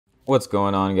What's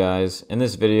going on, guys? In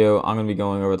this video, I'm going to be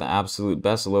going over the absolute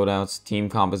best loadouts, team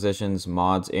compositions,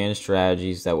 mods, and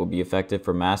strategies that will be effective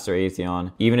for Master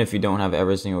Atheon, even if you don't have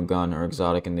every single gun or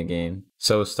exotic in the game.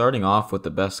 So starting off with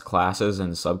the best classes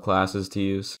and subclasses to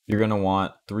use, you're going to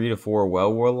want 3 to 4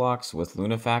 Well Warlocks with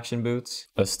Lunafaction boots,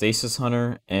 a Stasis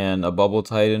Hunter, and a Bubble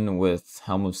Titan with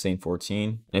Helm of Saint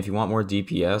 14. And if you want more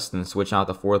DPS, then switch out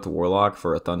the 4th Warlock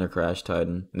for a Thunder Crash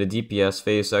Titan. In the DPS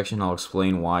phase section, I'll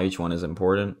explain why each one is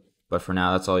important, but for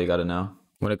now that's all you gotta know.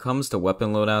 When it comes to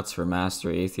weapon loadouts for Master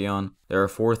Atheon, there are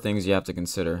 4 things you have to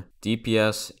consider: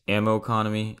 DPS, ammo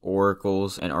economy,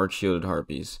 oracles, and arc shielded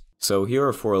harpies. So here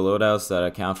are 4 loadouts that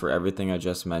account for everything I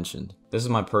just mentioned. This is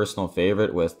my personal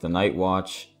favorite with the Night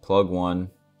Watch, Plug 1,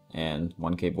 and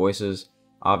 1K Voices.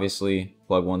 Obviously,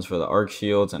 Plug 1's for the arc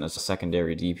shields and it's a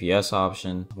secondary DPS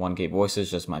option. 1K Voices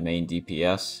is just my main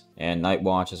DPS. And Night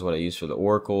Watch is what I use for the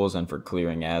oracles and for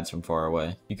clearing ads from far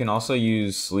away. You can also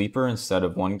use Sleeper instead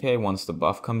of 1K once the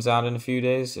buff comes out in a few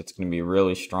days. It's going to be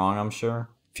really strong, I'm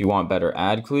sure. If you want better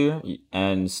ad clear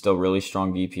and still really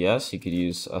strong DPS, you could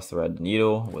use a Thread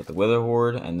Needle with the Wither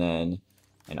Horde and then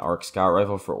an Arc Scout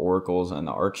Rifle for oracles and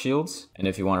the arc shields. And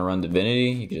if you want to run Divinity,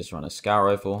 you could just run a Scout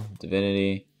Rifle,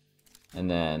 Divinity, and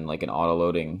then like an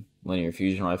auto-loading linear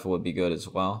fusion rifle would be good as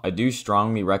well. I do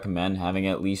strongly recommend having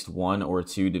at least 1 or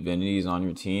 2 divinities on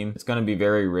your team. It's going to be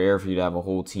very rare for you to have a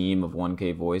whole team of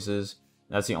 1K voices.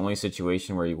 That's the only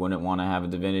situation where you wouldn't want to have a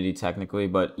divinity technically,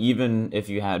 but even if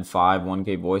you had 5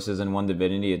 1K voices and 1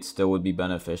 divinity, it still would be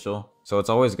beneficial. So it's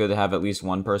always good to have at least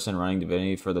 1 person running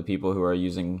divinity for the people who are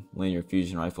using linear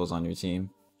fusion rifles on your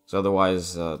team. So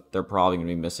otherwise, they're probably going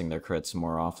to be missing their crits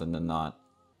more often than not.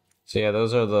 So yeah,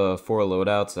 those are the 4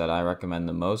 loadouts that I recommend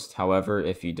the most. However,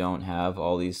 if you don't have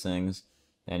all these things,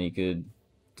 then you could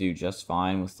do just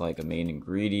fine with like a main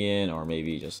ingredient or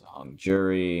maybe just a hung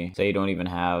jury. Say you don't even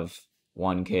have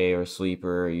 1K or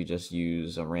sleeper, you just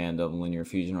use a random linear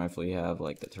fusion rifle you have,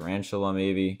 like the Tarantula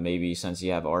maybe. Maybe since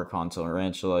you have Archon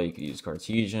Tarantula, you could use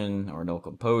Cartesian or No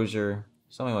Composure,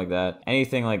 something like that.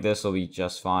 Anything like this will be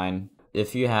just fine.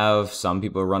 If you have some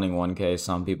people running 1K,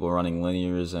 some people running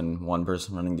linears, and 1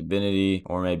 person running divinity,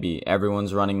 or maybe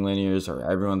everyone's running linears or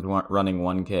everyone's running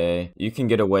 1K, you can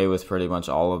get away with pretty much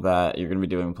all of that. You're going to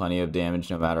be doing plenty of damage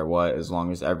no matter what, as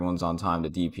long as everyone's on time to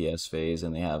DPS phase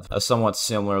and they have a somewhat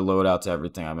similar loadout to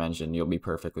everything I mentioned. You'll be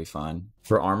perfectly fine.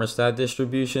 For armor stat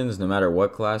distributions, no matter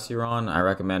what class you're on, I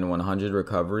recommend 100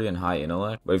 recovery and high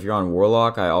intellect. But if you're on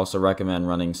Warlock, I also recommend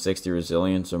running 60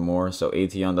 resilience or more, so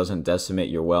Atheon doesn't decimate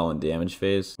your well in damage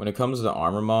phase. When it comes to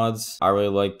armor mods, I really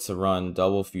like to run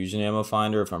double fusion ammo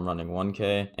finder if I'm running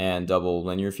 1K, and double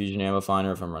linear fusion ammo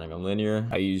finder if I'm running a linear.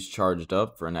 I use charged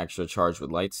up for an extra charge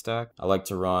with light stack. I like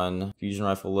to run fusion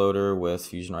rifle loader with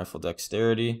fusion rifle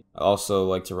dexterity. I also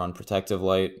like to run protective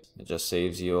light. It just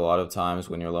saves you a lot of times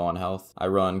when you're low on health. I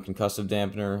run concussive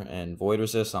dampener and void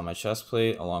resist on my chest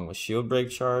plate along with shield break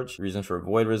charge. The reason for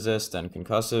void resist and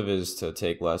concussive is to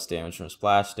take less damage from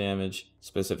splash damage,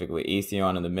 specifically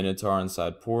Atheon and the Minotaur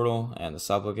inside Portal and the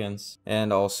Supplicants,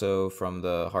 and also from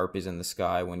the Harpies in the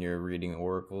sky when you're reading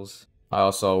oracles. I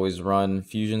also always run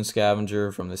Fusion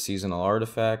Scavenger from the seasonal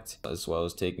artifact, as well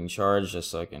as taking charge just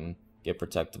so I can get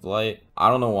protective light. I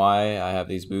don't know why I have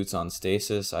these boots on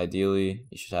stasis. Ideally,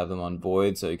 you should have them on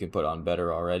void so you can put on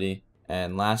better already.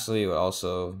 And lastly,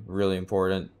 also really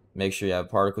important, make sure you have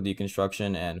particle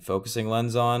deconstruction and focusing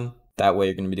lens on. That way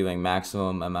you're going to be doing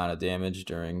maximum amount of damage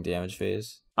during damage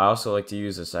phase. I also like to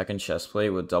use a second chest plate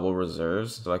with double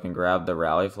reserves so I can grab the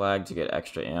rally flag to get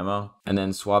extra ammo and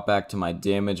then swap back to my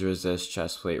damage resist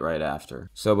chest plate right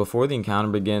after. So before the encounter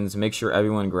begins, make sure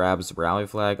everyone grabs the rally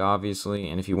flag obviously,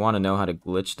 and if you want to know how to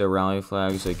glitch the rally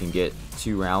flag so you can get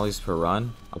 2 rallies per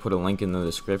run, I'll put a link in the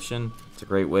description. It's a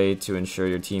great way to ensure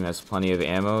your team has plenty of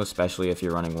ammo, especially if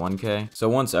you're running 1K. So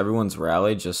once everyone's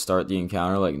rallied, just start the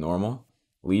encounter like normal.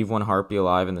 Leave 1 harpy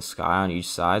alive in the sky on each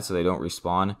side so they don't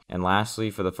respawn. And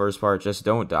lastly, for the first part, just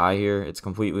don't die here. It's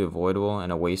completely avoidable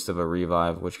and a waste of a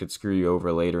revive, which could screw you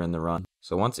over later in the run.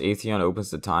 So once Atheon opens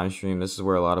the time stream, this is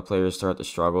where a lot of players start to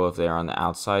struggle if they are on the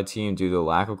outside team due to the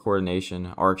lack of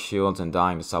coordination, arc shields, and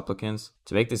dying to supplicants.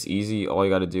 To make this easy, all you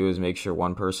gotta do is make sure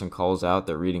 1 person calls out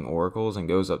they're reading oracles and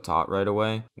goes up top right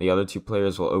away. The other 2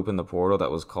 players will open the portal that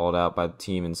was called out by the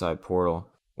team inside portal.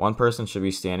 1 person should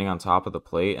be standing on top of the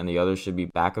plate and the other should be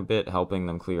back a bit helping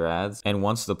them clear ads. And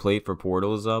once the plate for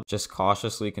portal is up, just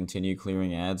cautiously continue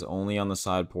clearing ads only on the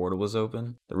side portal is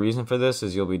open. The reason for this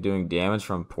is you'll be doing damage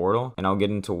from portal, and I'll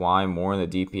get into why more in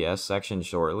the DPS section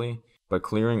shortly. but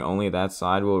clearing only that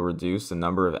side will reduce the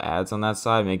number of adds on that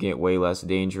side, making it way less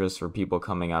dangerous for people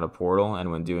coming out of portal and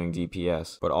when doing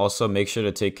DPS. But also make sure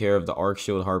to take care of the arc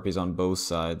shield harpies on both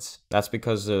sides. That's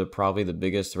because they're probably the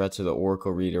biggest threat to the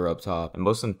oracle reader up top. And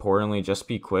most importantly, just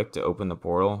be quick to open the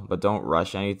portal, but don't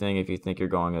rush anything if you think you're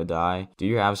going to die. Do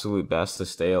your absolute best to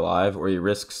stay alive, or you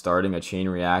risk starting a chain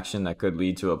reaction that could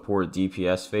lead to a poor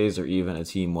DPS phase or even a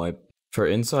team wipe. For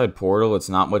inside portal, it's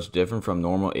not much different from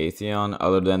normal Atheon,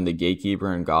 other than the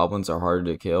gatekeeper and goblins are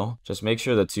harder to kill. Just make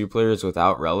sure the 2 players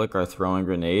without relic are throwing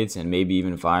grenades and maybe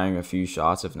even firing a few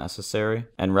shots if necessary.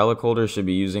 And relic holders should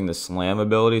be using the slam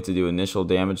ability to do initial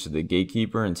damage to the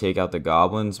gatekeeper and take out the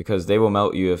goblins, because they will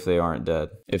melt you if they aren't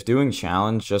dead. If doing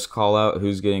challenge, just call out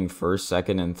who's getting first,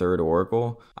 second, and third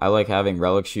oracle. I like having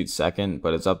relic shoot second,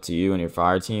 but it's up to you and your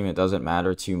fire team. It doesn't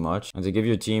matter too much. And to give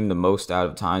your team the most out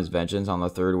of time's vengeance on the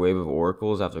third wave of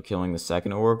oracles after killing the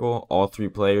second oracle, all 3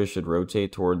 players should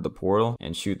rotate toward the portal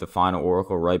and shoot the final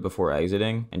oracle right before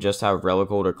exiting, and just have relic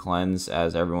holder cleanse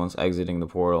as everyone's exiting the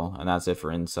portal, and that's it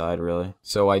for inside really.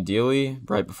 So ideally,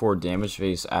 right before damage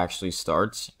phase actually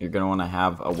starts, you're going to want to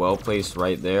have a well placed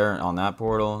right there on that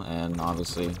portal, and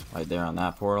obviously right there on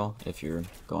that portal if you're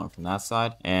going from that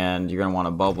side, and you're going to want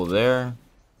a bubble there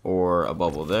or a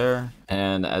bubble there,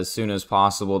 and as soon as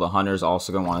possible the hunter's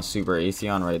also going to want a super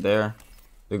Atheon right there.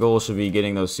 The goal should be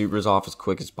getting those supers off as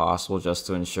quick as possible, just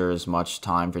to ensure as much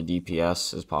time for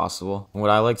DPS as possible. And what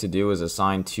I like to do is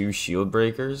assign 2 shield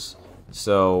breakers.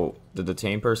 So the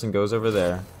detained person goes over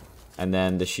there, and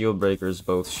then the shield breakers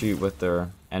both shoot with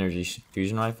their energy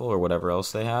fusion rifle or whatever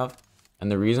else they have.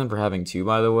 And the reason for having 2,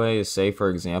 by the way, is say for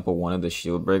example one of the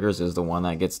shield breakers is the one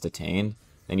that gets detained,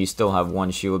 then you still have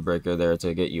 1 shield breaker there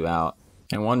to get you out.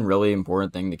 And one really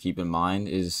important thing to keep in mind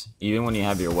is, even when you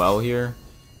have your well here,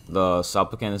 the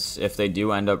supplicants, if they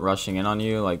do end up rushing in on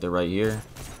you, like they're right here,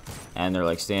 and they're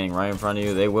like standing right in front of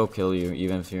you, they will kill you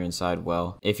even if you're inside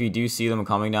well. If you do see them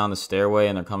coming down the stairway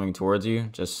and they're coming towards you,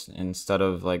 just instead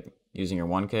of like using your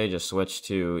 1K, just switch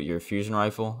to your fusion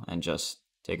rifle and just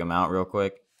take them out real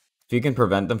quick. If you can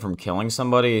prevent them from killing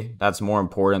somebody, that's more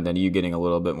important than you getting a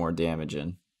little bit more damage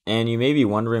in. And you may be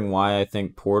wondering why I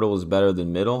think portal is better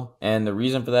than middle, and the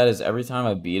reason for that is every time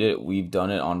I beat it, we've done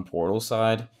it on portal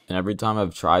side, and every time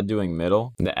I've tried doing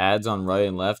middle, the ads on right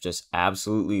and left just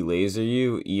absolutely laser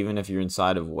you, even if you're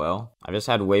inside of well. I've just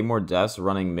had way more deaths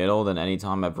running middle than any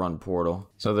time I've run portal.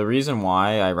 So the reason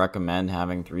why I recommend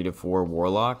having 3 to 4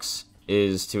 warlocks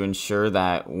is to ensure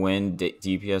that when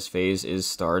DPS phase is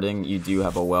starting, you do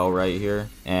have a well right here,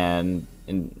 and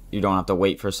you don't have to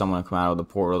wait for someone to come out of the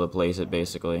portal to place it,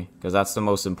 basically, because that's the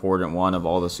most important one of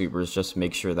all the supers. Just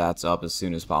make sure that's up as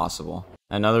soon as possible.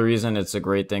 Another reason it's a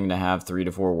great thing to have 3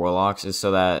 to 4 warlocks is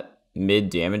so that mid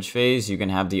damage phase you can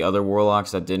have the other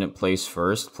warlocks that didn't place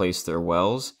first place their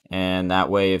wells, and that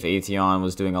way if Atheon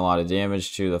was doing a lot of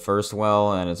damage to the first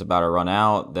well and it's about to run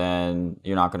out, then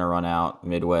you're not going to run out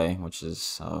midway, which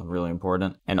is really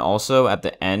important. And also at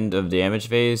the end of damage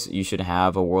phase, you should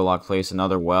have a warlock place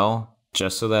another well,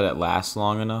 just so that it lasts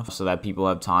long enough so that people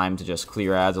have time to just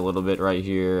clear ads a little bit right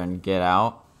here and get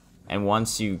out. And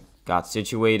once you got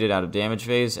situated out of damage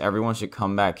phase, everyone should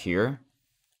come back here,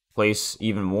 place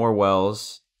even more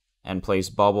wells, and place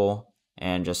bubble,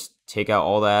 and just take out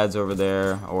all the ads over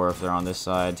there, or if they're on this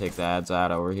side, take the ads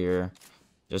out over here.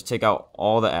 Just take out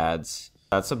all the ads.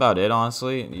 That's about it,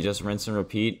 honestly. You just rinse and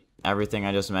repeat everything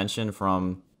I just mentioned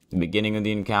from the beginning of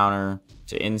the encounter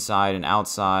to inside and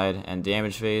outside and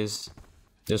damage phase.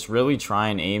 Just really try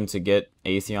and aim to get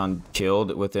Atheon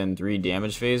killed within 3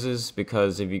 damage phases,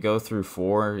 because if you go through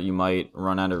 4, you might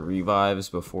run out of revives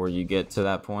before you get to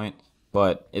that point.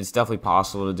 But it's definitely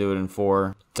possible to do it in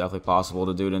 4. Definitely possible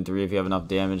to do it in 3 if you have enough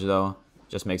damage, though.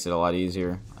 Just makes it a lot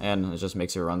easier, and it just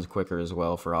makes your runs quicker as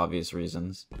well for obvious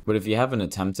reasons. But if you haven't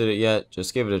attempted it yet,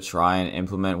 just give it a try and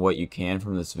implement what you can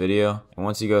from this video. And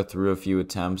once you go through a few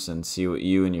attempts and see what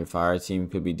you and your fire team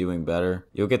could be doing better,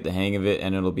 you'll get the hang of it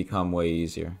and it'll become way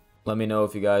easier. Let me know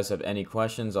if you guys have any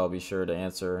questions. I'll be sure to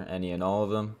answer any and all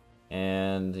of them.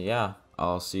 And yeah,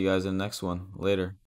 I'll see you guys in the next one. Later.